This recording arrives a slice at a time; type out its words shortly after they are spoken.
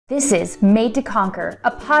This is Made to Conquer,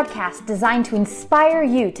 a podcast designed to inspire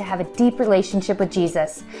you to have a deep relationship with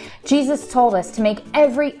Jesus. Jesus told us to make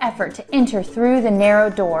every effort to enter through the narrow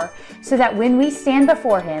door so that when we stand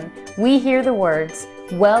before Him, we hear the words,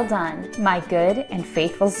 "Well done, my good and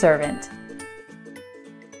faithful servant."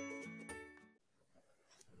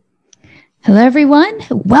 Hello, everyone.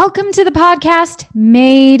 Welcome to the podcast,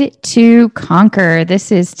 Made to Conquer.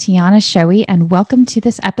 This is Tiana Shoei, and welcome to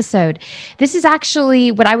this episode. This is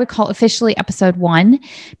actually what I would call officially episode 1,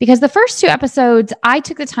 because the first 2 episodes, I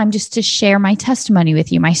took the time just to share my testimony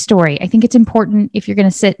with you, my story. I think it's important if you're going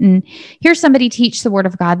to sit and hear somebody teach the Word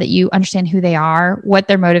of God that you understand who they are, what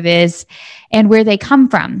their motive is, and where they come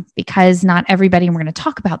from, because not everybody, and we're going to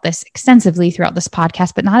talk about this extensively throughout this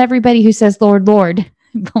podcast, but not everybody who says, "Lord, Lord,"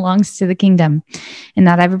 belongs to the kingdom. And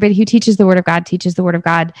not everybody who teaches the Word of God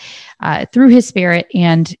through His Spirit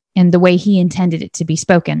and the way He intended it to be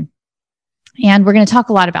spoken. And we're going to talk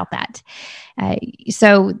a lot about that.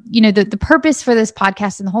 So, the purpose for this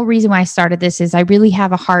podcast and the whole reason why I started this is I really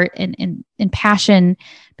have a heart and passion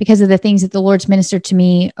because of the things that the Lord's ministered to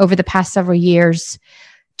me over the past several years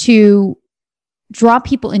to draw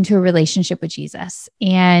people into a relationship with Jesus.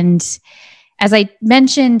 And as I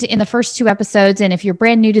mentioned in the first 2 episodes, and if you're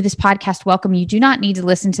brand new to this podcast, welcome. You do not need to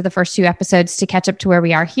listen to the first 2 episodes to catch up to where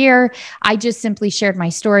we are here. I just simply shared my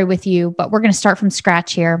story with you, but we're going to start from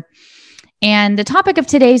scratch here. And the topic of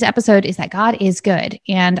today's episode is that God is good.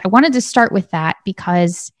 And I wanted to start with that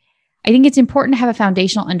because I think it's important to have a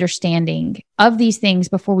foundational understanding of these things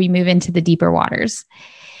before we move into the deeper waters.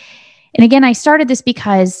 And again, I started this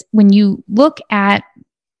because when you look at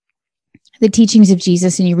the teachings of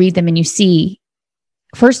Jesus and you read them and you see,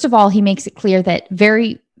 first of all, He makes it clear that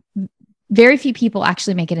very, very few people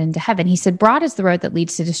actually make it into heaven. He said, "Broad is the road that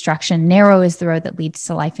leads to destruction. Narrow is the road that leads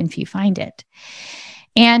to life, and few find it."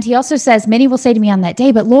 And He also says, "Many will say to me on that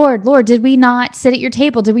day, but Lord, Lord, did we not sit at your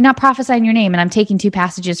table? Did we not prophesy in your name?" And I'm taking 2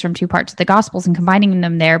 passages from 2 parts of the Gospels and combining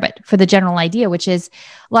them there, but for the general idea, which is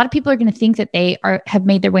a lot of people are going to think that they have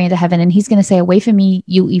made their way into heaven. And He's going to say, "Away from me,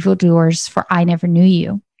 you evildoers, for I never knew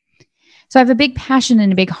you." So I have a big passion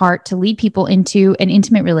and a big heart to lead people into an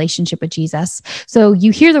intimate relationship with Jesus. So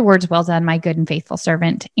you hear the words, "Well done, my good and faithful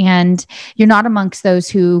servant," and you're not amongst those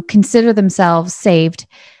who consider themselves saved,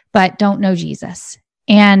 but don't know Jesus.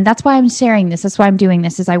 And that's why I'm sharing this. That's why I'm doing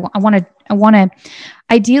this, is I want to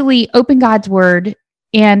ideally open God's word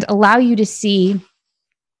and allow you to see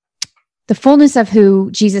the fullness of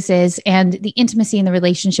who Jesus is and the intimacy and the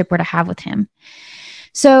relationship we're to have with Him.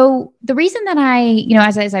 So the reason that I,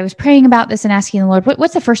 as I was praying about this and asking the Lord,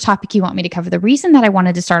 what's the first topic you want me to cover? The reason that I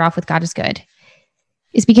wanted to start off with God is good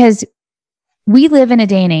is because we live in a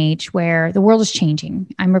day and age where the world is changing.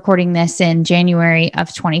 I'm recording this in January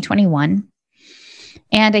of 2021.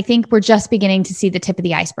 And I think we're just beginning to see the tip of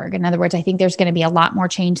the iceberg. In other words, I think there's going to be a lot more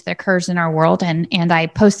change that occurs in our world. And I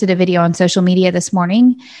posted a video on social media this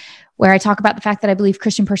morning where I talk about the fact that I believe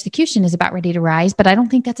Christian persecution is about ready to rise, but I don't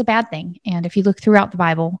think that's a bad thing. And if you look throughout the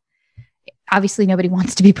Bible, obviously nobody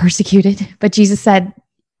wants to be persecuted, but Jesus said,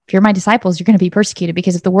 "If you're my disciples, you're going to be persecuted,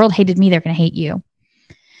 because if the world hated me, they're going to hate you."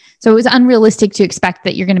 So it was unrealistic to expect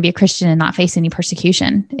that you're going to be a Christian and not face any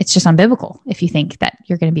persecution. It's just unbiblical if you think that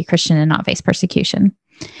you're going to be a Christian and not face persecution.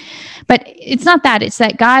 But it's not that. It's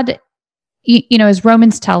that God, as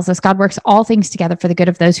Romans tells us, God works all things together for the good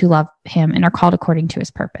of those who love Him and are called according to His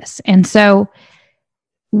purpose. And so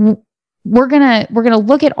we're going to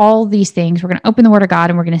look at all these things. We're going to open the Word of God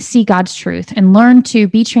and we're going to see God's truth and learn to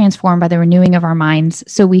be transformed by the renewing of our minds,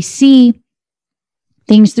 so we see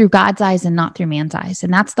things through God's eyes and not through man's eyes.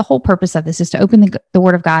 And that's the whole purpose of this, is to open the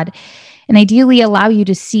Word of God and ideally allow you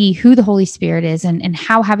to see who the Holy Spirit is and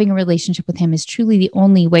how having a relationship with Him is truly the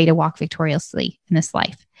only way to walk victoriously in this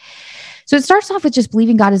life. So it starts off with just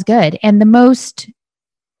believing God is good. And the most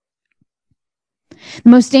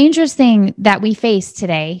dangerous thing that we face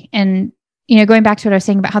today, and going back to what I was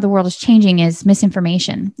saying about how the world is changing, is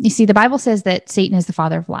misinformation. You see, the Bible says that Satan is the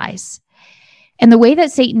father of lies. And the way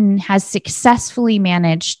that Satan has successfully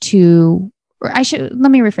managed to,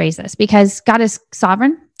 let me rephrase this, because God is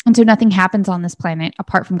sovereign. And so nothing happens on this planet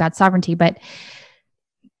apart from God's sovereignty. But,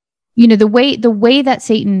 the way that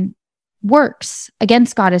Satan works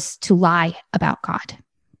against God is to lie about God,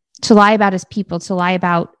 to lie about His people, to lie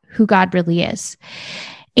about who God really is.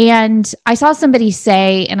 And I saw somebody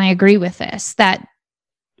say, and I agree with this, that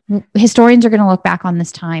historians are going to look back on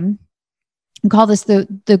this time and call this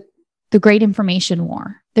the great information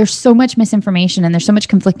war. There's so much misinformation and there's so much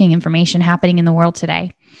conflicting information happening in the world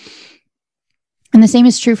today. And the same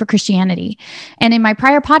is true for Christianity. And in my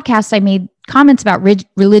prior podcast, I made comments about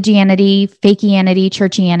religianity, fakeianity,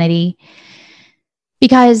 churchianity.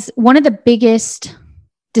 Because one of the biggest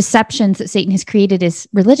deceptions that Satan has created is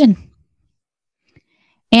religion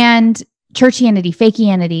and churchianity,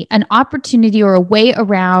 fakianity, an opportunity or a way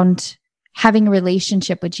around having a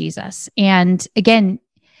relationship with Jesus. And again,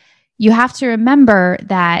 you have to remember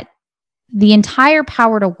that the entire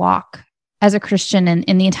power to walk as a Christian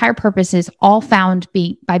and the entire purpose is all found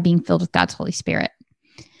by being filled with God's Holy Spirit.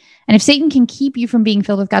 And if Satan can keep you from being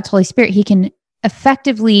filled with God's Holy Spirit, he can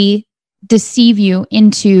effectively deceive you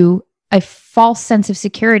into a false sense of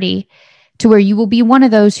security to where you will be one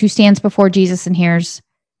of those who stands before Jesus and hears,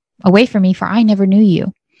 "Away from me, for I never knew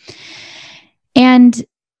you." And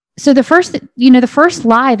so the first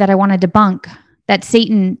lie that I want to debunk that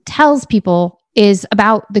Satan tells people is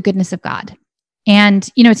about the goodness of God. And,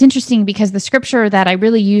 it's interesting because the scripture that I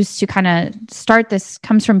really use to kind of start this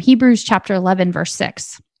comes from Hebrews chapter 11, verse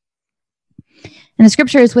 6. And the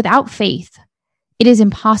scripture is, "Without faith, it is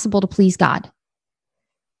impossible to please God,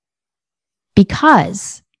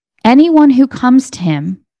 because anyone who comes to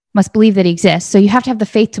him must believe that he exists." So you have to have the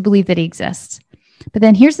faith to believe that he exists. But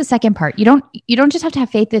then here's the second part. You don't just have to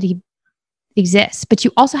have faith that he exists, but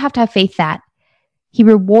you also have to have faith that he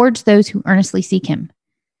rewards those who earnestly seek him.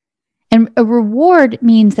 And a reward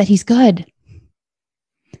means that he's good.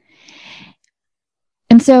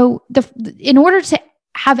 And so in order to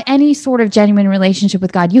have any sort of genuine relationship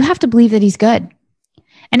with God, you have to believe that he's good.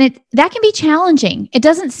 And that can be challenging. It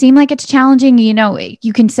doesn't seem like it's challenging.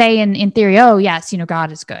 You can say in theory, "Oh, yes,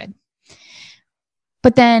 God is good."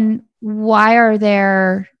 But then why are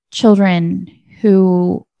there children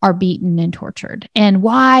who are beaten and tortured? And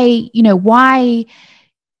why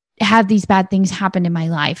have these bad things happen in my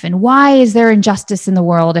life? And why is there injustice in the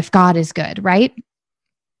world if God is good, right?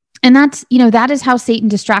 And that is how Satan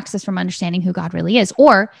distracts us from understanding who God really is.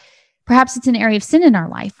 Or perhaps it's an area of sin in our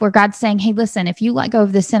life where God's saying, "Hey, listen, if you let go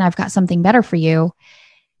of this sin, I've got something better for you."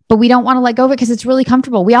 But we don't want to let go of it because it's really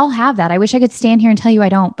comfortable. We all have that. I wish I could stand here and tell you I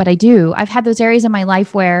don't, but I do. I've had those areas in my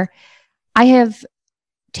life where I have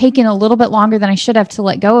taken a little bit longer than I should have to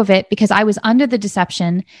let go of it because I was under the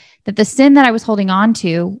deception that the sin that I was holding on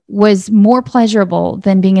to was more pleasurable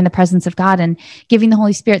than being in the presence of God and giving the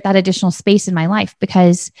Holy Spirit that additional space in my life.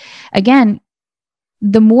 Because again,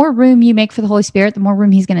 the more room you make for the Holy Spirit, the more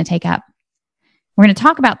room he's going to take up. We're going to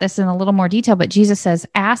talk about this in a little more detail, but Jesus says,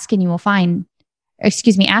 ask and you will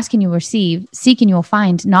receive, seek and you will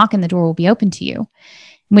find, knock and the door will be open to you. And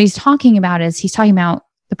what he's talking about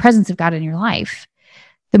the presence of God in your life.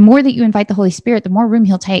 The more that you invite the Holy Spirit, the more room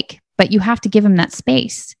he'll take, but you have to give him that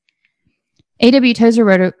space. A.W. Tozer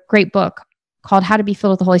wrote a great book called How to Be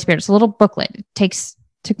Filled with the Holy Spirit. It's a little booklet. It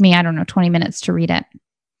took me, 20 minutes to read it.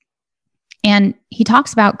 And he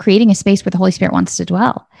talks about creating a space where the Holy Spirit wants to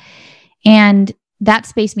dwell. And that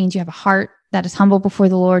space means you have a heart that is humble before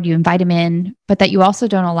the Lord. You invite him in, but that you also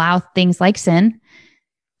don't allow things like sin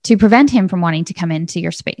to prevent him from wanting to come into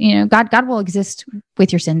your space. God will exist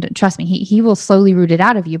with your sin. Trust me, he will slowly root it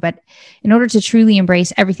out of you. But in order to truly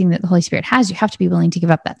embrace everything that the Holy Spirit has, you have to be willing to give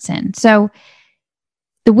up that sin. So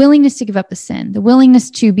the willingness to give up the sin, the willingness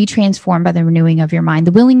to be transformed by the renewing of your mind,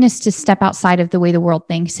 the willingness to step outside of the way the world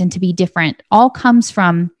thinks and to be different, all comes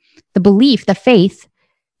from the belief, the faith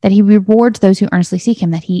that he rewards those who earnestly seek him,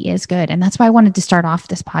 that he is good. And that's why I wanted to start off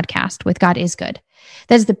this podcast with God is good.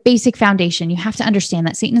 That is the basic foundation. You have to understand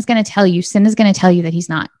that sin is going to tell you that he's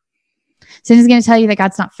not. Sin is going to tell you that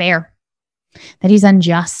God's not fair, that he's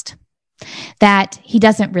unjust, that he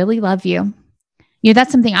doesn't really love you.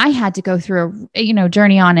 That's something I had to go through a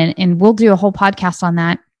journey on, and we'll do a whole podcast on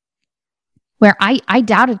that, where I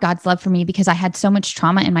doubted God's love for me because I had so much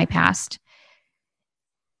trauma in my past.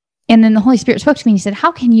 And then the Holy Spirit spoke to me and he said,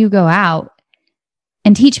 how can you go out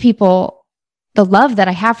and teach people the love that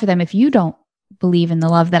I have for them if you don't believe in the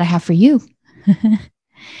love that I have for you?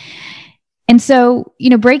 And so,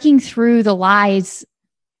 breaking through the lies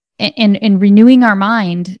and renewing our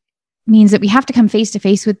mind means that we have to come face to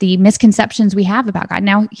face with the misconceptions we have about God.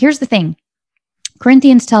 Now, here's the thing.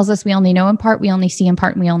 Corinthians tells us we only know in part, we only see in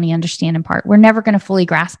part, and we only understand in part. We're never going to fully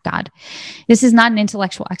grasp God. This is not an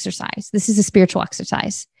intellectual exercise. This is a spiritual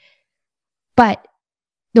exercise. But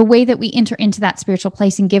the way that we enter into that spiritual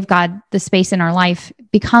place and give God the space in our life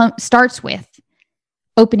starts with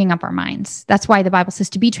opening up our minds. That's why the Bible says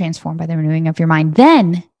to be transformed by the renewing of your mind.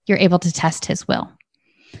 Then you're able to test his will.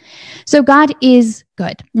 So God is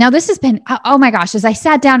good. Now this has been, oh my gosh, as I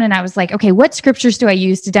sat down and I was like, okay, what scriptures do I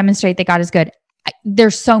use to demonstrate that God is good?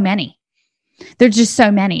 There's so many. There's just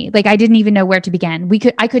so many. Like I didn't even know where to begin.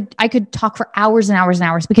 I could talk for hours and hours and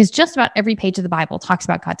hours because just about every page of the Bible talks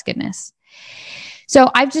about God's goodness. So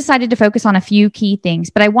I've decided to focus on a few key things,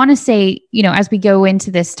 but I want to say, as we go into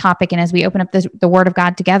this topic and as we open up the Word of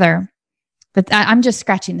God together, that I'm just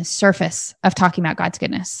scratching the surface of talking about God's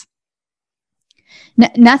goodness.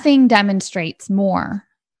 Nothing demonstrates more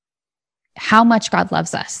how much God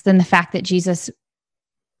loves us than the fact that Jesus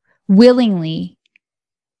willingly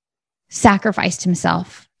sacrificed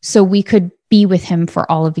himself so we could be with him for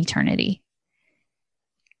all of eternity.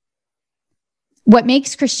 What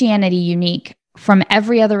makes Christianity unique from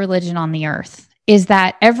every other religion on the earth is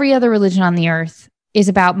that every other religion on the earth is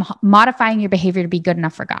about modifying your behavior to be good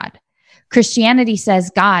enough for God. Christianity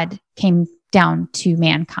says God came down to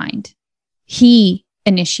mankind. He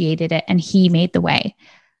initiated it and he made the way.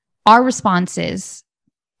 Our response is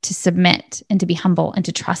to submit and to be humble and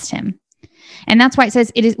to trust him. And that's why it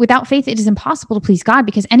says it is without faith, it is impossible to please God,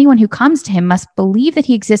 because anyone who comes to him must believe that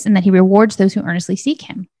he exists and that he rewards those who earnestly seek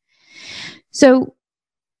him. So,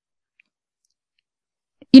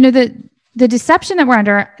 the deception that we're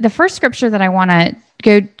under, the first scripture that I want to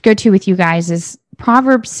go to with you guys is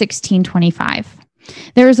Proverbs 16:25.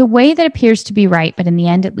 There is a way that appears to be right, but in the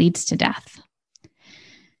end it leads to death.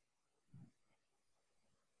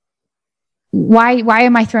 Why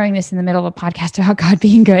am I throwing this in the middle of a podcast about God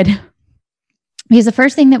being good? Because the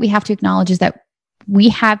first thing that we have to acknowledge is that we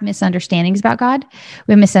have misunderstandings about God.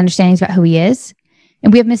 We have misunderstandings about who he is.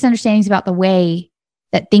 And we have misunderstandings about the way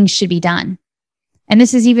that things should be done. And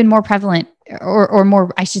this is even more prevalent or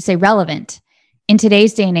more, I should say, relevant in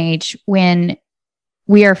today's day and age when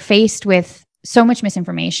we are faced with so much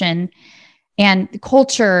misinformation and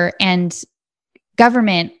culture and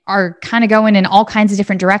government are kind of going in all kinds of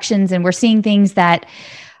different directions. And we're seeing things that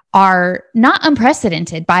are not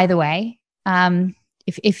unprecedented, by the way.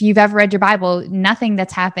 If you've ever read your Bible, nothing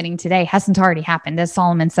that's happening today hasn't already happened. As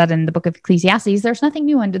Solomon said in the book of Ecclesiastes, there's nothing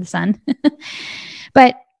new under the sun.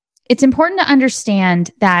 But it's important to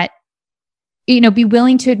understand that, be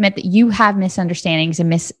willing to admit that you have misunderstandings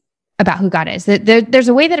and about who God is. There's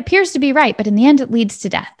a way that appears to be right, but in the end, it leads to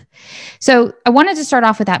death. So I wanted to start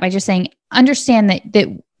off with that by just saying, understand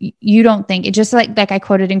that you don't think it, just like I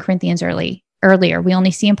quoted in Corinthians earlier. We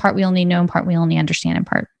only see in part, we only know in part, we only understand in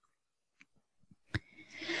part.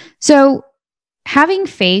 So having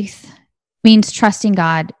faith means trusting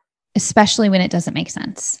God, especially when it doesn't make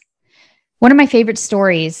sense. One of my favorite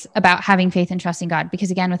stories about having faith and trusting God,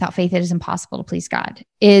 because again, without faith, it is impossible to please God,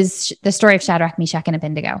 is the story of Shadrach, Meshach, and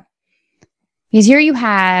Abednego. Because here you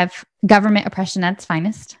have government oppression at its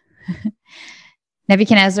finest.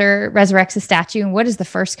 Nebuchadnezzar resurrects a statue. And what is the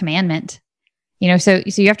first commandment? So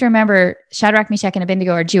you have to remember Shadrach, Meshach, and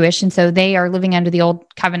Abednego are Jewish. And so they are living under the old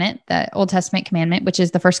covenant, the Old Testament commandment, which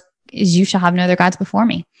is the first is you shall have no other gods before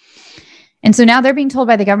me. And so now they're being told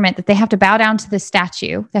by the government that they have to bow down to this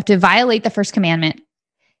statue. They have to violate the first commandment,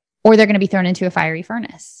 or they're going to be thrown into a fiery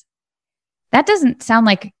furnace. That doesn't sound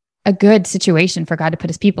like a good situation for God to put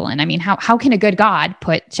his people in. I mean, how can a good God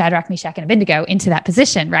put Shadrach, Meshach, and Abednego into that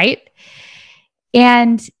position, right?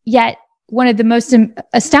 And yet, one of the most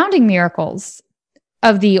astounding miracles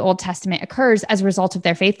of the Old Testament occurs as a result of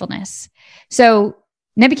their faithfulness. So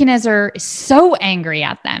Nebuchadnezzar is so angry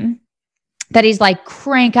at them that he's like,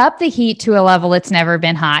 crank up the heat to a level it's never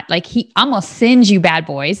been hot. Like, I'm going to singe you bad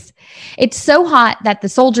boys. It's so hot that the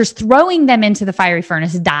soldiers throwing them into the fiery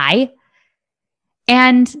furnace die.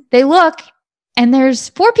 And they look, and there's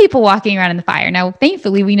 4 people walking around in the fire. Now,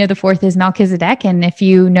 thankfully, we know the 4th is Melchizedek. And if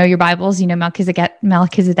you know your Bibles, you know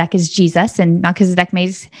Melchizedek is Jesus. And Melchizedek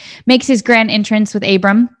makes his grand entrance with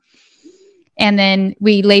Abram. And then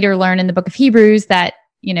we later learn in the book of Hebrews that,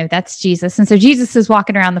 that's Jesus. And so Jesus is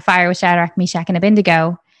walking around the fire with Shadrach, Meshach, and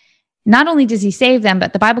Abednego. Not only does he save them,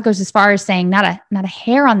 but the Bible goes as far as saying not a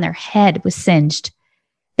hair on their head was singed.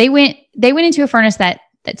 They went into a furnace that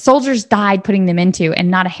soldiers died putting them into,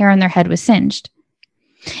 and not a hair on their head was singed.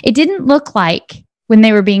 It didn't look like when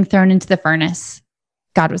they were being thrown into the furnace,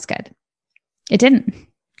 God was good. It didn't.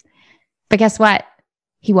 But guess what?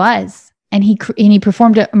 He was. And he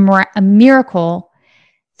performed a miracle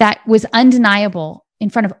that was undeniable in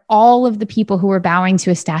front of all of the people who were bowing to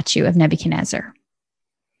a statue of Nebuchadnezzar.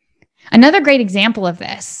 Another great example of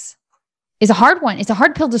this is a hard one. It's a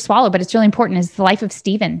hard pill to swallow, but it's really important, is the life of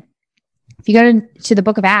Stephen. If you go to the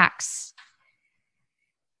book of Acts,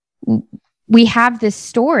 we have this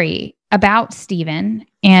story about Stephen,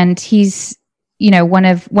 and he's, one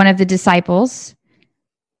of the disciples.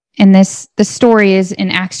 And the story is in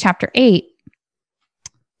Acts chapter 8.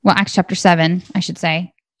 Well, Acts chapter 7, I should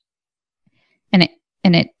say.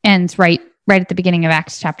 And it ends right at the beginning of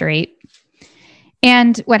Acts chapter 8.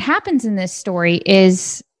 And what happens in this story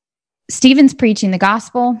is Stephen's preaching the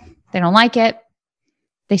gospel. They don't like it.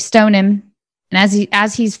 They stone him. And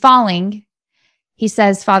as he's falling, he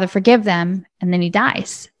says, Father, forgive them. And then he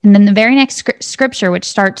dies. And then the very next scripture, which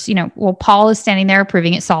starts, Paul is standing there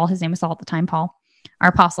approving it. Saul, his name was Saul at the time, Paul, our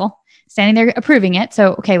apostle, standing there approving it.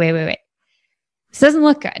 So, okay, wait. This doesn't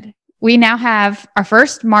look good. We now have our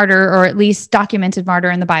first martyr, or at least documented martyr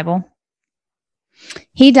in the Bible.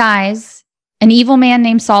 He dies. An evil man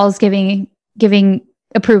named Saul is giving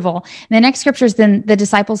approval. And the next scriptures, then the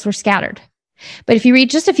disciples were scattered. But if you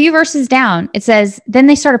read just a few verses down, it says, then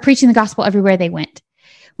they started preaching the gospel everywhere they went.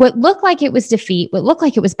 What looked like it was defeat, what looked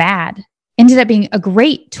like it was bad, ended up being a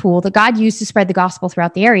great tool that God used to spread the gospel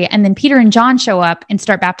throughout the area. And then Peter and John show up and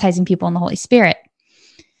start baptizing people in the Holy Spirit.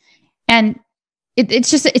 And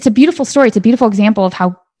it's a beautiful story. It's a beautiful example of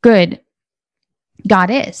how good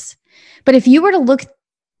God is. But if you were to look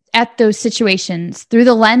at those situations through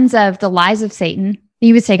the lens of the lies of Satan,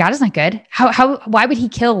 you would say, God is not good. Why would he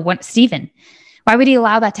kill Stephen? Why would he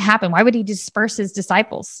allow that to happen? Why would he disperse his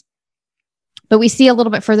disciples? But we see a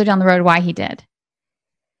little bit further down the road why he did.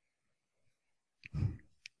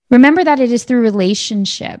 Remember that it is through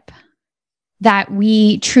relationship that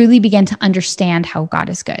we truly begin to understand how God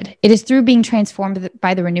is good. It is through being transformed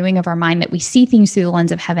by the renewing of our mind that we see things through the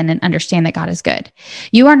lens of heaven and understand that God is good.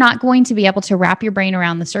 You are not going to be able to wrap your brain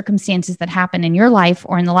around the circumstances that happen in your life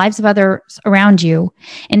or in the lives of others around you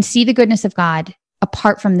and see the goodness of God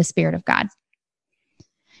apart from the Spirit of God.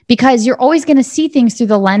 Because you're always going to see things through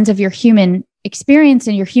the lens of your human experience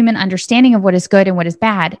and your human understanding of what is good and what is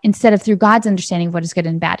bad, instead of through God's understanding of what is good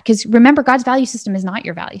and bad. Because remember, God's value system is not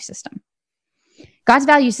your value system. God's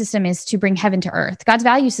value system is to bring heaven to earth. God's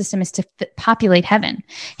value system is to populate heaven.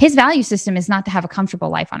 His value system is not to have a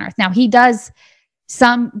comfortable life on earth. Now, he does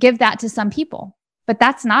give that to some people, but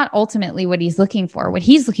that's not ultimately what he's looking for. What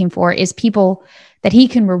he's looking for is people that he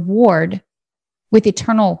can reward with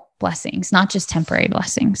eternal blessings, not just temporary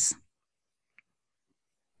blessings.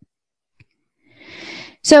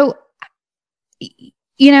 So,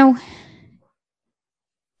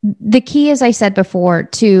 the key, as I said before,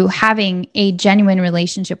 to having a genuine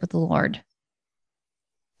relationship with the Lord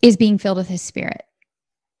is being filled with his Spirit.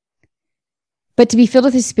 But to be filled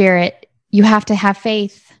with his Spirit, you have to have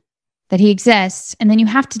faith that he exists, and then you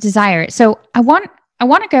have to desire it. So I want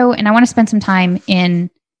to go and I want to spend some time in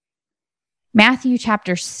Matthew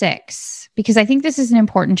chapter 6, because I think this is an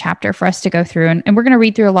important chapter for us to go through. And we're going to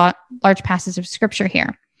read through a large passage of scripture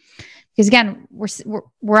here. Because again,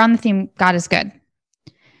 we're on the theme, God is good.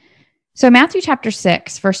 So Matthew chapter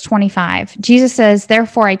 6, verse 25, Jesus says,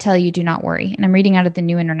 therefore I tell you, do not worry. And I'm reading out of the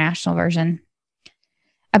New International Version.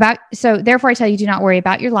 Therefore I tell you, do not worry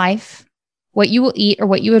about your life, what you will eat or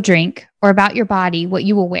what you will drink, or about your body, what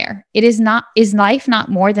you will wear. Is life not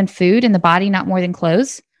more than food, and the body not more than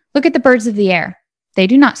clothes? Look at the birds of the air. They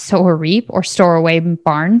do not sow or reap or store away in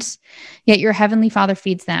barns, yet your heavenly Father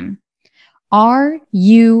feeds them. Are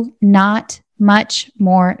you not much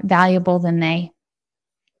more valuable than they?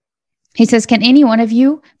 He says, can any one of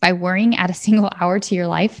you, by worrying, add a single hour to your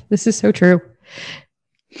life? This is so true.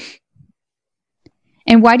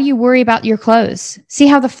 And why do you worry about your clothes? See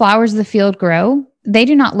how the flowers of the field grow? They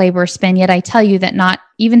do not labor or spin, yet I tell you that not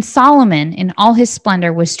even Solomon in all his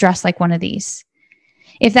splendor was dressed like one of these.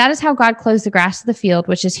 If that is how God clothes the grass of the field,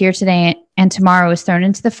 which is here today and tomorrow is thrown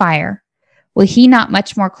into the fire, will he not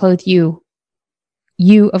much more clothe you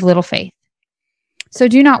of little faith? So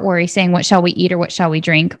do not worry, saying, what shall we eat, or what shall we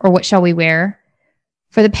drink, or what shall we wear?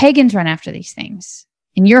 For the pagans run after these things,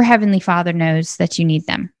 and your heavenly Father knows that you need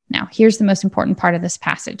them. Now, here's the most important part of this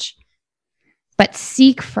passage. But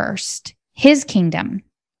seek first his kingdom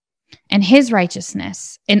and his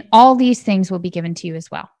righteousness, and all these things will be given to you as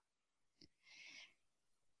well.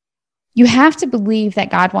 You have to believe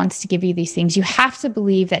that God wants to give you these things. You have to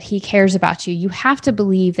believe that he cares about you. You have to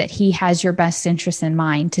believe that he has your best interests in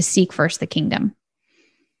mind to seek first the kingdom.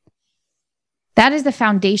 That is the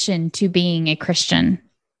foundation to being a Christian,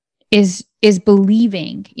 is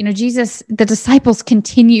believing. Jesus, the disciples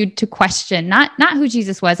continued to question, not who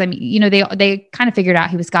Jesus was. I mean, they kind of figured out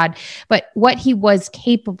he was God, but what he was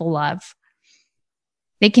capable of.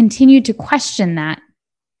 They continued to question that.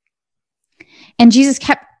 And Jesus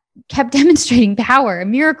kept demonstrating power,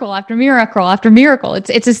 miracle after miracle after miracle.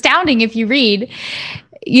 It's astounding if you read.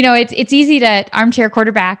 It's easy to armchair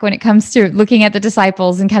quarterback when it comes to looking at the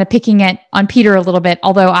disciples and kind of picking it on Peter a little bit,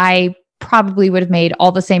 although I probably would have made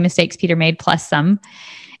all the same mistakes Peter made plus some.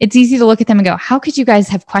 It's easy to look at them and go, how could you guys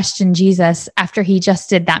have questioned Jesus after he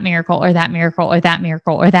just did that miracle or that miracle or that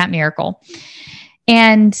miracle or that miracle?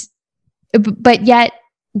 But yet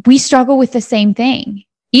we struggle with the same thing.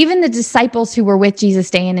 Even the disciples who were with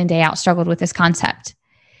Jesus day in and day out struggled with this concept.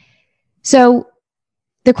 So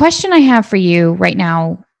the question I have for you right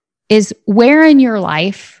now is, where in your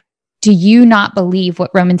life do you not believe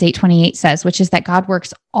what Romans 8:28 says, which is that God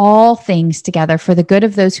works all things together for the good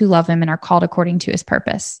of those who love him and are called according to his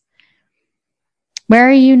purpose? Where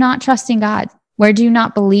are you not trusting God? Where do you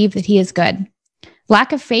not believe that he is good?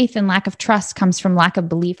 Lack of faith and lack of trust comes from lack of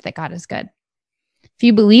belief that God is good. If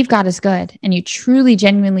you believe God is good and you truly,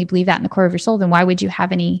 genuinely believe that in the core of your soul, then why would you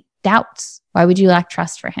have any doubts? Why would you lack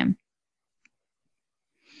trust for him?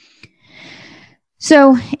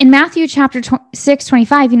 So in Matthew chapter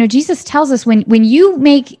 6:25, Jesus tells us when you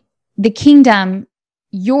make the kingdom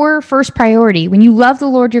your first priority, when you love the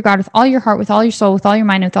Lord your God with all your heart, with all your soul, with all your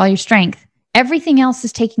mind, with all your strength, everything else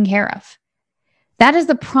is taken care of. That is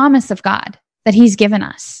the promise of God that he's given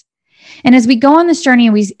us. And as we go on this journey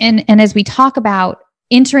and as we talk about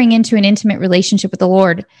entering into an intimate relationship with the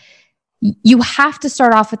Lord, you have to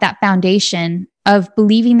start off with that foundation of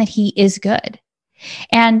believing that he is good,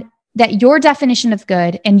 and that your definition of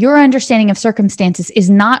good and your understanding of circumstances is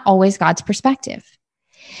not always God's perspective.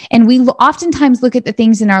 And we oftentimes look at the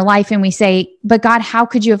things in our life and we say, but God, how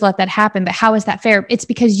could you have let that happen? But how is that fair? It's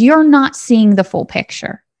because you're not seeing the full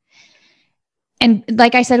picture. And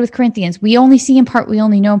like I said with Corinthians, we only see in part, we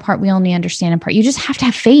only know in part, we only understand in part. You just have to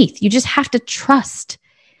have faith. You just have to trust.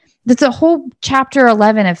 That's the whole chapter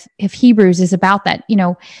 11 of Hebrews is about that,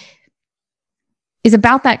 is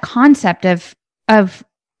about that concept of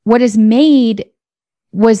what is made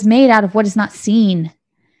was made out of what is not seen.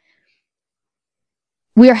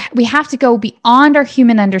 We have to go beyond our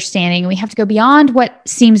human understanding. We have to go beyond what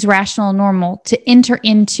seems rational and normal to enter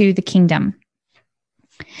into the kingdom.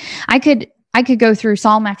 I could go through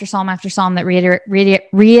psalm after psalm after psalm that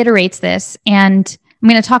reiterates this, and I'm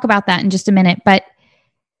going to talk about that in just a minute. But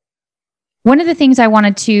one of the things I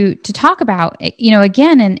wanted to talk about,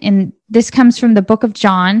 again, and this comes from the book of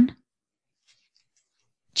John,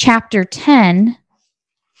 chapter 10,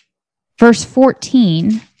 verse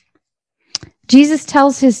 14, Jesus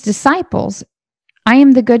tells his disciples, I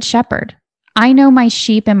am the good shepherd. I know my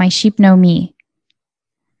sheep and my sheep know me.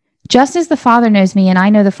 Just as the Father knows me and I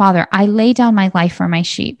know the Father, I lay down my life for my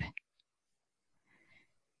sheep.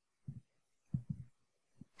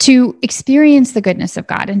 To experience the goodness of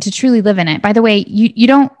God and to truly live in it. By the way, you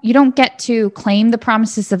don't get to claim the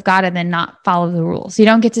promises of God and then not follow the rules. You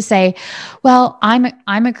don't get to say, well, I'm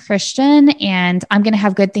a Christian and I'm going to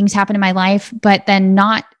have good things happen in my life, but then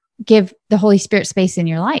not give the Holy Spirit space in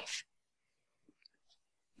your life.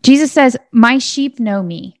 Jesus says, my sheep know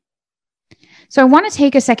me. So I want to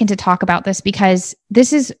take a second to talk about this because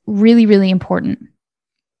this is really, really important.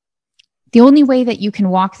 The only way that you can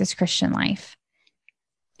walk this Christian life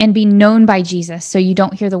and be known by Jesus, so you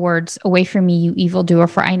don't hear the words, away from me, you evildoer,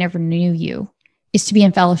 for I never knew you, is to be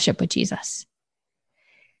in fellowship with Jesus.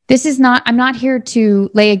 I'm not here to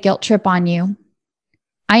lay a guilt trip on you.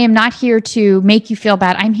 I am not here to make you feel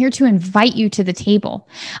bad. I'm here to invite you to the table.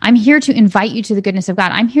 I'm here to invite you to the goodness of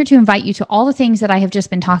God. I'm here to invite you to all the things that I have just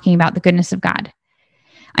been talking about, the goodness of God.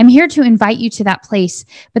 I'm here to invite you to that place,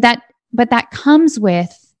 but that comes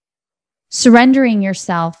with surrendering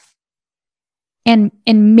yourself and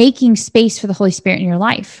making space for the Holy Spirit in your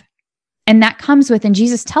life. And that comes with, and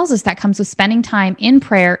Jesus tells us that comes with spending time in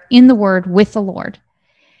prayer, in the Word, with the Lord.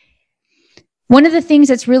 One of the things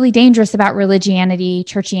that's really dangerous about religianity,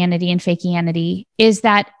 churchianity, and fakianity is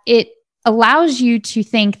that it allows you to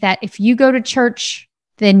think that if you go to church,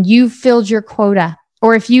 then you've filled your quota.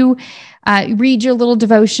 Or if you read your little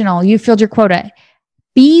devotional, you filled your quota.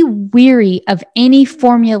 Be weary of any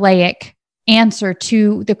formulaic answer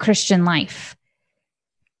to the Christian life.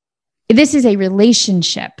 This is a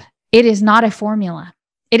relationship. It is not a formula.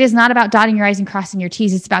 It is not about dotting your I's and crossing your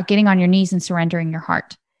T's. It's about getting on your knees and surrendering your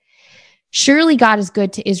heart. Surely God is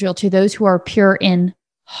good to Israel, to those who are pure in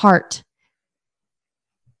heart.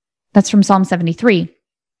 That's from Psalm 73.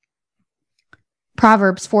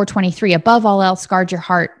 Proverbs 4:23, above all else, guard your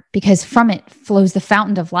heart, because from it flows the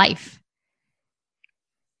fountain of life.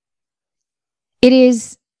 It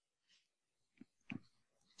is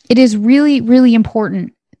really, really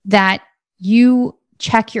important that you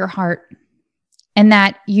check your heart and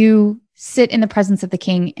that you sit in the presence of the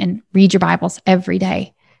King and read your Bibles every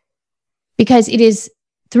day. Because it is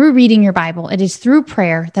through reading your Bible, it is through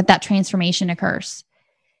prayer that transformation occurs.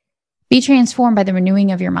 Be transformed by the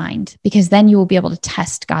renewing of your mind, because then you will be able to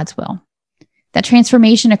test God's will. That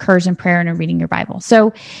transformation occurs in prayer and in reading your Bible.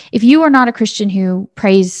 So if you are not a Christian who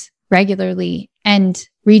prays regularly and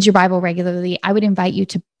reads your Bible regularly, I would invite you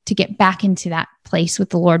to get back into that place with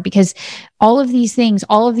the Lord, because all of these things,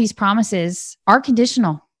 all of these promises are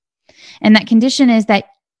conditional. And that condition is that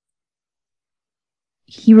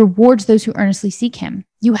he rewards those who earnestly seek him.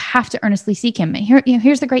 You have to earnestly seek him. And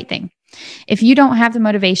here's the great thing. If you don't have the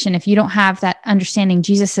motivation, if you don't have that understanding,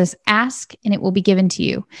 Jesus says, ask and it will be given to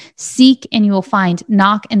you. Seek and you will find.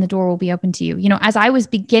 Knock and the door will be open to you. As I was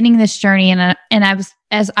beginning this journey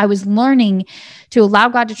as I was learning to allow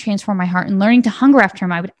God to transform my heart and learning to hunger after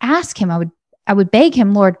him, I would ask him, I would beg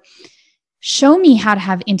him, Lord, show me how to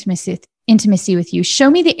have intimacy with you. Show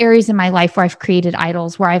me the areas in my life where I've created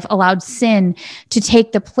idols, where I've allowed sin to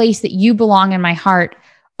take the place that you belong in my heart.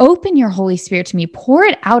 Open your Holy Spirit to me, pour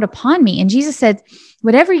it out upon me. And Jesus said,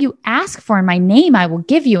 whatever you ask for in my name, I will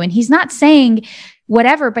give you. And he's not saying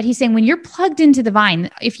whatever, but he's saying when you're plugged into the vine,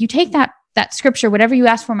 if you take that scripture, whatever you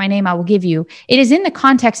ask for in my name, I will give you. It is in the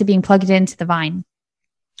context of being plugged into the vine.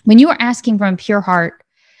 When you are asking from a pure heart,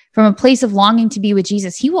 from a place of longing to be with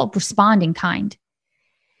Jesus, he will respond in kind.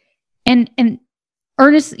 And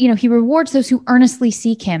earnest, he rewards those who earnestly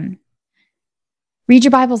seek him. Read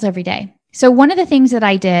your Bibles every day. So one of the things that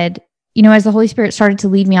I did, as the Holy Spirit started to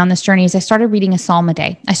lead me on this journey, is I started reading a psalm a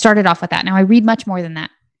day. I started off with that. Now I read much more than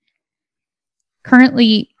that.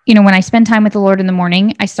 Currently, when I spend time with the Lord in the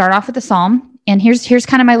morning, I start off with a psalm. And here's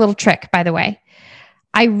kind of my little trick, by the way.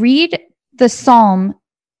 I read the psalm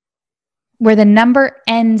where the number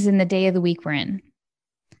ends in the day of the week we're in.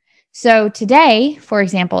 So today, for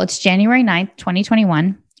example, it's January 9th,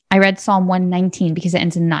 2021. I read Psalm 119 because it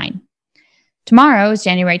ends in 9. Tomorrow is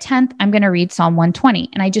January 10th. I'm going to read Psalm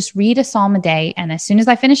 120. And I just read a psalm a day. And as soon as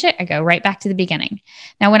I finish it, I go right back to the beginning.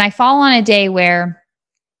 Now, when I fall on a day where,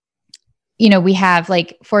 we have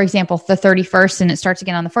for example, the 31st and it starts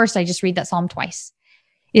again on the 1st, I just read that psalm twice.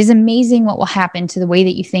 It is amazing what will happen to the way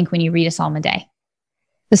that you think when you read a psalm a day.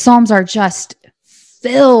 The Psalms are just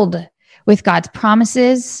filled with God's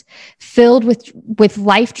promises, filled with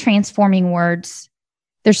life transforming words.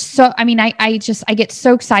 There's so, I get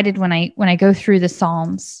so excited when I go through the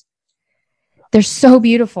Psalms. They're so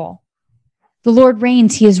beautiful. The Lord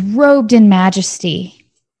reigns. He is robed in majesty.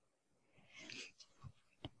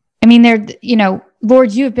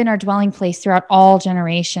 Lord, you have been our dwelling place throughout all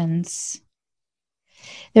generations.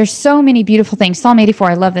 There's so many beautiful things. Psalm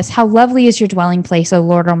 84, I love this. How lovely is your dwelling place, O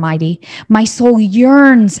Lord Almighty. My soul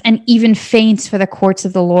yearns and even faints for the courts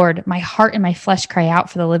of the Lord. My heart and my flesh cry out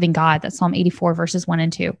for the living God. That's Psalm 84, verses 1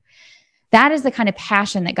 and 2. That is the kind of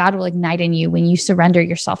passion that God will ignite in you when you surrender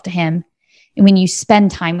yourself to him and when you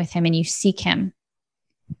spend time with him and you seek him.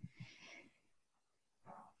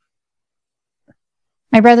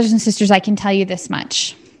 My brothers and sisters, I can tell you this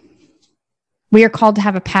much. We are called to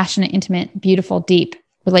have a passionate, intimate, beautiful, deep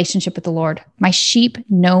relationship with the Lord. My sheep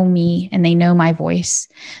know me and they know my voice.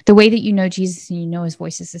 The way that you know Jesus and you know his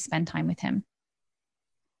voice is to spend time with him.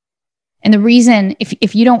 And the reason,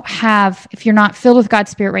 if you're not filled with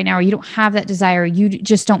God's Spirit right now, or you don't have that desire, you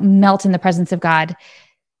just don't melt in the presence of God.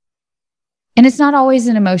 And it's not always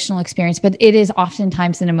an emotional experience, but it is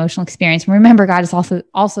oftentimes an emotional experience. Remember, God is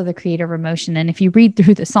also the creator of emotion. And if you read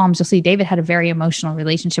through the Psalms, you'll see David had a very emotional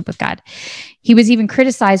relationship with God. He was even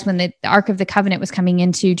criticized when the Ark of the Covenant was coming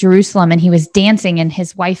into Jerusalem and he was dancing, and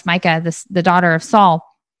his wife, Micah, the daughter of Saul,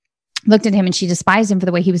 looked at him and she despised him for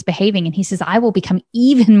the way he was behaving. And he says, I will become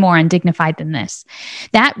even more undignified than this.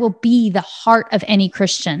 That will be the heart of any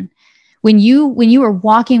Christian. When you are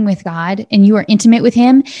walking with God and you are intimate with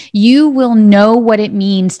him, you will know what it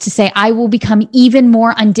means to say, I will become even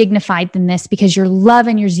more undignified than this, because your love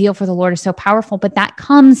and your zeal for the Lord is so powerful. But that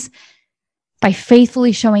comes by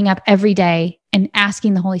faithfully showing up every day and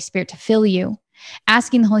asking the Holy Spirit to fill you,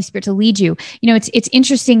 asking the Holy Spirit to lead you. It's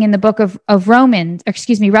interesting in the book of Revelation.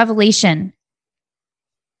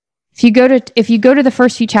 If you go to the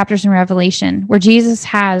first few chapters in Revelation, where Jesus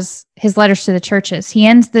has his letters to the churches, he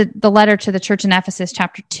ends the letter to the church in Ephesus,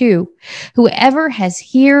 chapter 2. Whoever has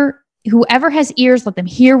ears, let them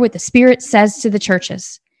hear what the Spirit says to the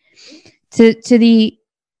churches. To the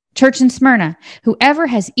church in Smyrna, whoever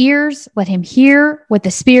has ears, let him hear what the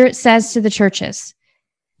Spirit says to the churches.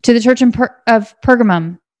 To the church of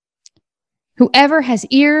Pergamum, whoever has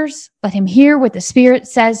ears, let him hear what the Spirit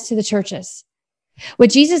says to the churches.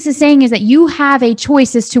 What Jesus is saying is that you have a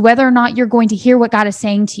choice as to whether or not you're going to hear what God is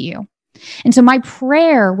saying to you. And so my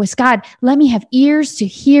prayer was, God, let me have ears to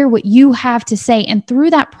hear what you have to say. And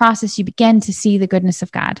through that process, you begin to see the goodness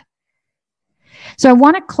of God. So I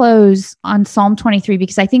want to close on Psalm 23,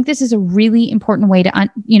 because I think this is a really important way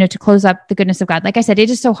to close up the goodness of God. Like I said,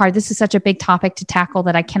 it is so hard. This is such a big topic to tackle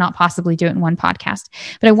that I cannot possibly do it in one podcast.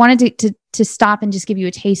 But I wanted to stop and just give you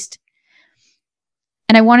a taste.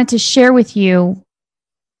 And I wanted to share with you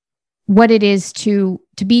what it is to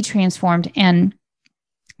be transformed and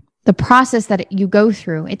the process that you go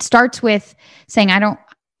through. It starts with saying, I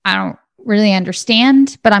don't really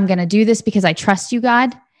understand, but I'm going to do this because I trust you,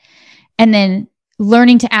 God. And then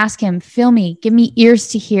learning to ask him, fill me, give me ears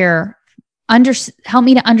to hear, help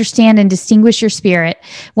me to understand and distinguish your spirit.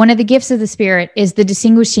 One of the gifts of the Spirit is the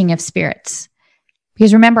distinguishing of spirits.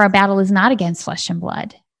 Because remember, our battle is not against flesh and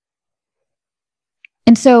blood.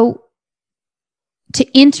 And so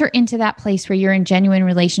to enter into that place where you're in genuine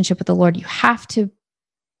relationship with the Lord, you have to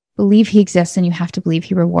believe he exists, and you have to believe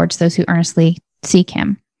he rewards those who earnestly seek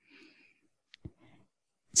him.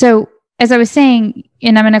 So as I was saying,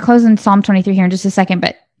 and I'm going to close in Psalm 23 here in just a second,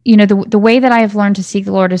 but the way that I have learned to seek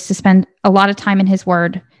the Lord is to spend a lot of time in his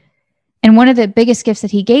word. And one of the biggest gifts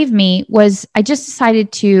that he gave me was I just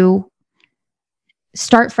decided to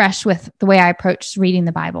start fresh with the way I approach reading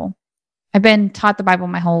the Bible. I've been taught the Bible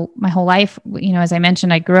my whole life. As I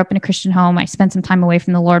mentioned, I grew up in a Christian home. I spent some time away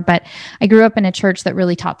from the Lord, but I grew up in a church that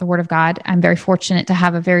really taught the Word of God. I'm very fortunate to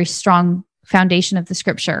have a very strong foundation of the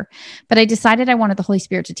Scripture. But I decided I wanted the Holy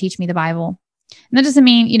Spirit to teach me the Bible. And that doesn't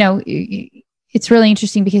mean, it's really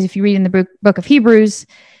interesting because if you read in the book of Hebrews,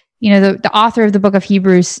 the author of the book of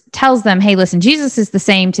Hebrews tells them, hey, listen, Jesus is the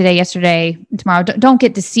same today, yesterday, and tomorrow. Don't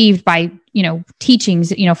get deceived by,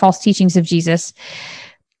 teachings, false teachings of Jesus.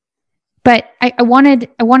 But I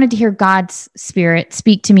wanted to hear God's Spirit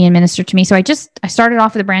speak to me and minister to me. So I started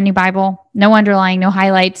off with a brand new Bible, no underlying, no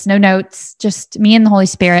highlights, no notes, just me and the Holy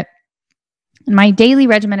Spirit. And my daily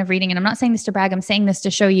regimen of reading, and I'm not saying this to brag, I'm saying this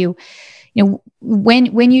to show you,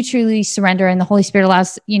 when you truly surrender and the Holy Spirit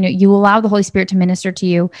allows, you allow the Holy Spirit to minister to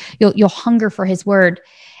you, you'll hunger for his word.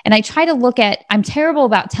 And I try to look at, I'm terrible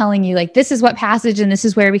about telling you like, this is what passage and this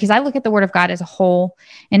is where, because I look at the word of God as a whole,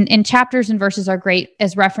 and chapters and verses are great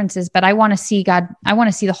as references, but I want to see God. I want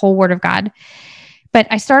to see the whole word of God. But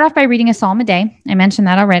I start off by reading a psalm a day. I mentioned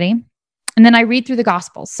that already. And then I read through the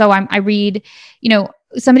Gospels. So I read,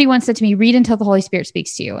 somebody once said to me, read until the Holy Spirit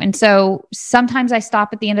speaks to you. And so sometimes I stop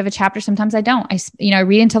at the end of a chapter. Sometimes I don't. I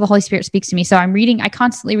read until the Holy Spirit speaks to me. So I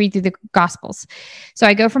constantly read through the Gospels. So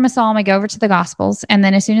I go from a psalm, I go over to the Gospels. And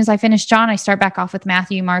then as soon as I finish John, I start back off with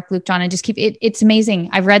Matthew, Mark, Luke, John, and just keep it. It's amazing.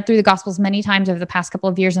 I've read through the Gospels many times over the past couple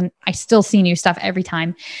of years, and I still see new stuff every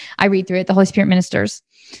time I read through it. The Holy Spirit ministers.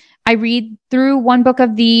 I read through one book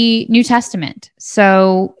of the New Testament.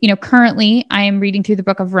 So, currently I am reading through the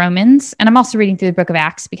book of Romans, and I'm also reading through the book of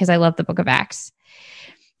Acts because I love the book of Acts.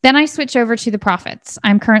 Then I switch over to the prophets.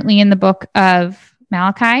 I'm currently in the book of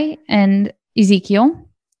Malachi and Ezekiel.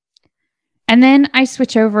 And then I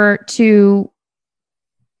switch over to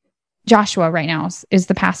Joshua right now is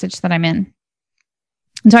the passage that I'm in.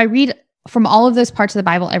 And so I read from all of those parts of the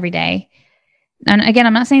Bible every day. And again,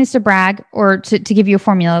 I'm not saying this to brag or to give you a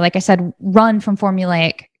formula. Like I said, run from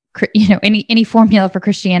formulaic, any formula for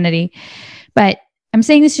Christianity. But I'm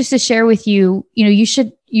saying this just to share with you, you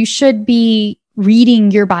should be reading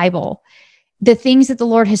your Bible. The things that the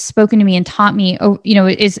Lord has spoken to me and taught me,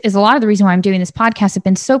 is a lot of the reason why I'm doing this podcast have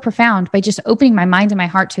been so profound by just opening my mind and my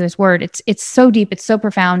heart to his word. It's so deep. It's so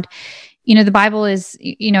profound. The Bible is,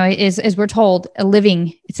 as we're told, a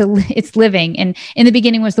living, it's living. And in the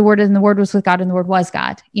beginning was the Word, and the Word was with God, and the Word was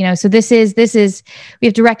God. So this is, we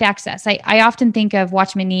have direct access. I often think of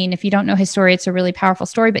Watchman Nee, and if you don't know his story, it's a really powerful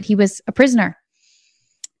story, but he was a prisoner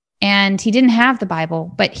and he didn't have the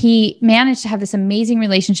Bible, but he managed to have this amazing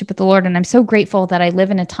relationship with the Lord. And I'm so grateful that I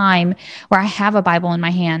live in a time where I have a Bible in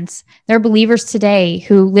my hands. There are believers today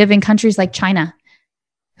who live in countries like China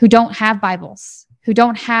who don't have Bibles, who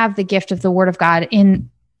don't have the gift of the Word of God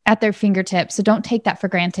at their fingertips. So don't take that for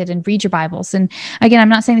granted and read your Bibles. And again, I'm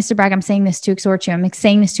not saying this to brag. I'm saying this to exhort you. I'm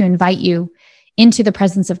saying this to invite you into the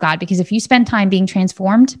presence of God, because if you spend time being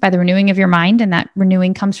transformed by the renewing of your mind, and that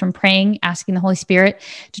renewing comes from praying, asking the Holy Spirit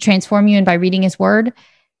to transform you, and by reading his word,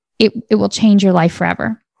 it will change your life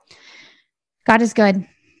forever. God is good,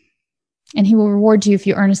 and he will reward you if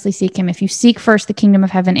you earnestly seek him. If you seek first the kingdom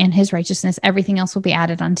of heaven and his righteousness, everything else will be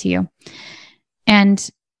added unto you. And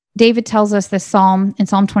David tells us this psalm in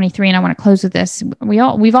Psalm 23, and I want to close with this. We've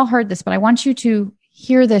all heard this, but I want you to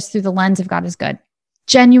hear this through the lens of God is good.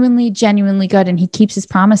 Genuinely, genuinely good, and he keeps his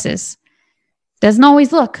promises. Doesn't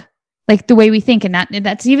always look like the way we think, and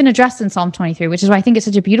that's even addressed in Psalm 23, which is why I think it's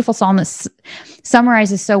such a beautiful psalm that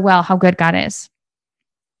summarizes so well how good God is.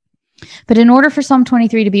 But in order for Psalm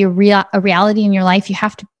 23 to be a reality in your life, you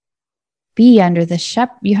have to be under the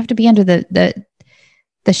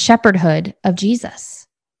shepherdhood of Jesus.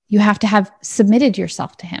 You have to have submitted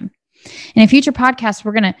yourself to him. In a future podcast,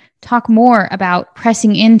 we're going to talk more about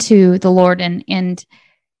pressing into the Lord and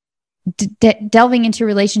delving into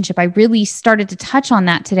relationship. I really started to touch on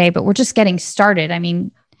that today, but we're just getting started. I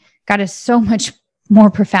mean, God is so much more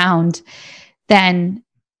profound than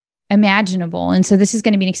imaginable. And so this is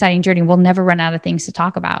going to be an exciting journey. We'll never run out of things to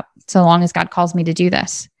talk about so long as God calls me to do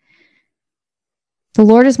this. The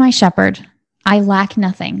Lord is my shepherd. I lack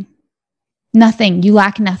nothing. Nothing. You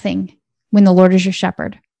lack nothing when the Lord is your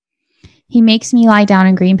shepherd. He makes me lie down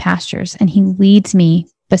in green pastures, and he leads me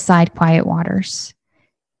beside quiet waters.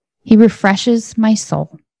 He refreshes my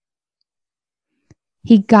soul.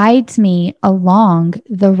 He guides me along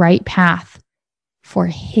the right path for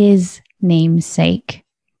his name's sake.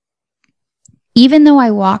 Even though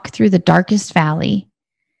I walk through the darkest valley,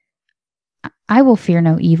 I will fear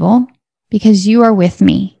no evil because you are with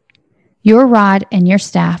me. Your rod and your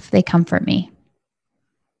staff, they comfort me.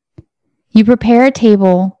 You prepare a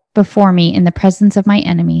table before me in the presence of my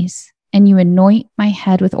enemies, and you anoint my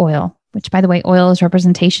head with oil, which, by the way, oil is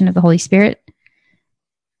representation of the Holy Spirit.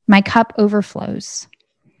 My cup overflows.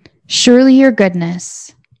 Surely your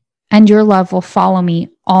goodness and your love will follow me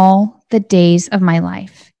all the days of my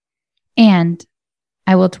life, and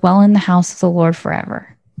I will dwell in the house of the Lord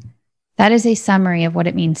forever. That is a summary of what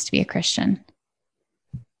it means to be a Christian.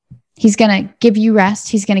 He's going to give you rest.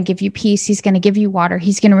 He's going to give you peace. He's going to give you water.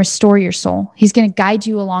 He's going to restore your soul. He's going to guide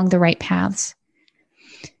you along the right paths.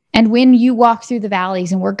 And when you walk through the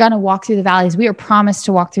valleys, and we're going to walk through the valleys, we are promised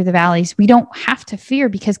to walk through the valleys. We don't have to fear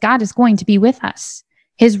because God is going to be with us.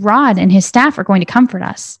 His rod and his staff are going to comfort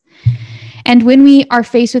us. And when we are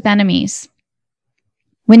faced with enemies,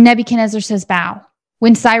 when Nebuchadnezzar says bow,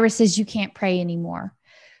 when Cyrus says you can't pray anymore,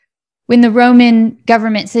 when the Roman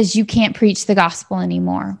government says you can't preach the gospel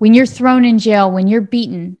anymore, when you're thrown in jail, when you're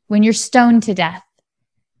beaten, when you're stoned to death,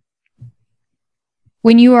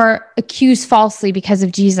 when you are accused falsely because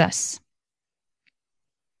of Jesus,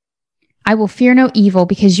 I will fear no evil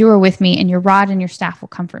because you are with me, and your rod and your staff will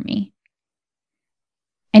comfort me.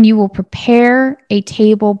 And you will prepare a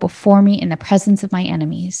table before me in the presence of my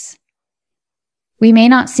enemies. We may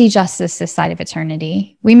not see justice this side of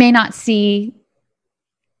eternity. We may not see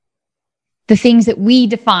the things that we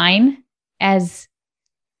define as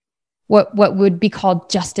what would be called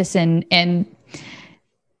justice and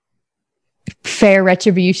fair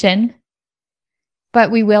retribution.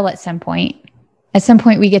 But we will at some point. At some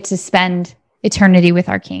point, we get to spend eternity with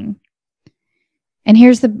our King. And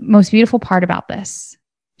here's the most beautiful part about this.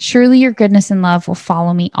 Surely your goodness and love will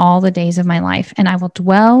follow me all the days of my life, and I will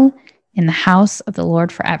dwell in the house of the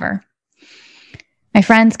Lord forever. My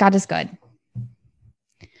friends, God is good.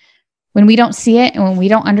 When we don't see it, and when we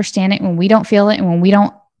don't understand it, when we don't feel it, and when we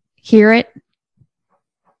don't hear it,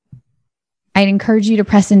 I'd encourage you to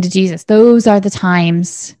press into Jesus. Those are the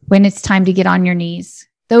times when it's time to get on your knees.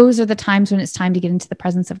 Those are the times when it's time to get into the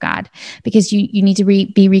presence of God, because you need to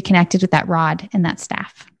be reconnected with that rod and that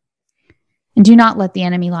staff. And do not let the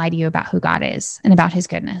enemy lie to you about who God is and about his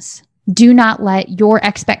goodness. Do not let your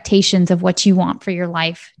expectations of what you want for your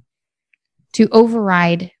life to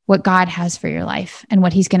override what God has for your life and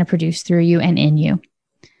what he's going to produce through you and in you.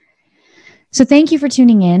 So thank you for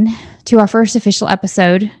tuning in to our first official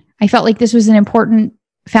episode. I felt like this was an important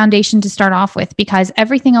foundation to start off with, because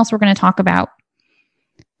everything else we're going to talk about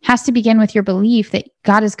has to begin with your belief that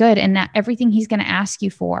God is good, and that everything he's going to ask you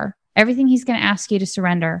for, everything he's going to ask you to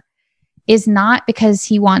surrender, is not because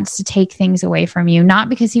he wants to take things away from you, not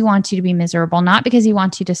because he wants you to be miserable, not because he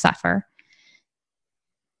wants you to suffer,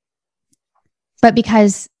 but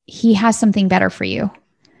because he has something better for you.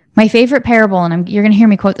 My favorite parable, and you're going to hear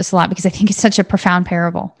me quote this a lot because I think it's such a profound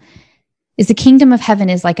parable, is the kingdom of heaven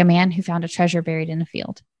is like a man who found a treasure buried in a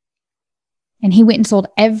field. And he went and sold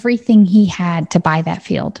everything he had to buy that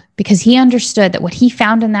field, because he understood that what he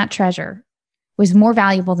found in that treasure was more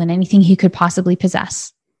valuable than anything he could possibly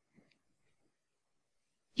possess.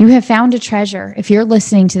 You have found a treasure. If you're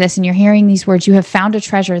listening to this and you're hearing these words, you have found a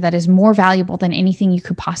treasure that is more valuable than anything you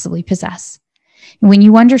could possibly possess. And when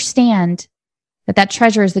you understand that that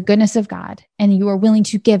treasure is the goodness of God, and you are willing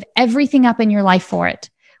to give everything up in your life for it,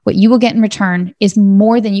 what you will get in return is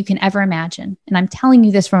more than you can ever imagine. And I'm telling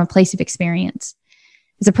you this from a place of experience.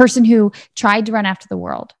 As a person who tried to run after the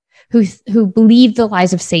world, who believed the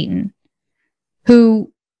lies of Satan,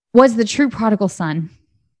 who was the true prodigal son,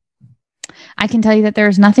 I can tell you that there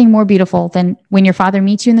is nothing more beautiful than when your father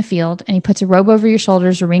meets you in the field and he puts a robe over your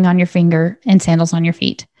shoulders, a ring on your finger, and sandals on your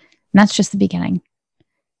feet. And that's just the beginning.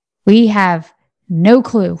 We have no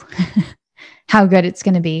clue how good it's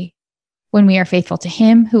going to be when we are faithful to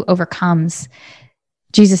him who overcomes.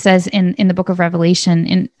 Jesus says in the book of Revelation,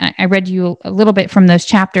 and I read you a little bit from those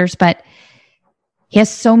chapters, but he has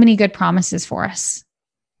so many good promises for us.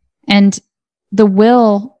 And the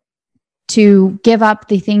will to give up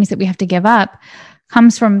the things that we have to give up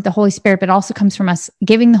comes from the Holy Spirit, but also comes from us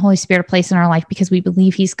giving the Holy Spirit a place in our life because we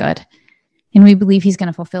believe he's good. And we believe he's going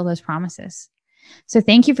to fulfill those promises. So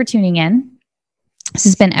thank you for tuning in. This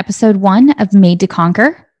has been episode 1 of Made to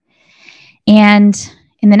Conquer. And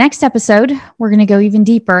in the next episode, we're going to go even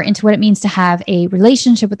deeper into what it means to have a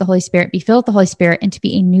relationship with the Holy Spirit, be filled with the Holy Spirit, and to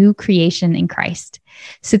be a new creation in Christ.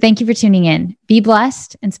 So thank you for tuning in. Be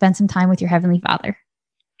blessed and spend some time with your Heavenly Father.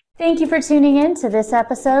 Thank you for tuning in to this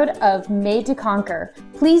episode of Made to Conquer.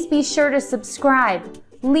 Please be sure to subscribe,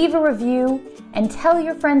 leave a review, and tell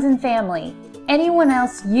your friends and family, anyone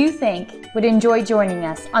else you think would enjoy joining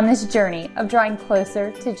us on this journey of drawing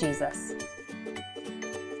closer to Jesus.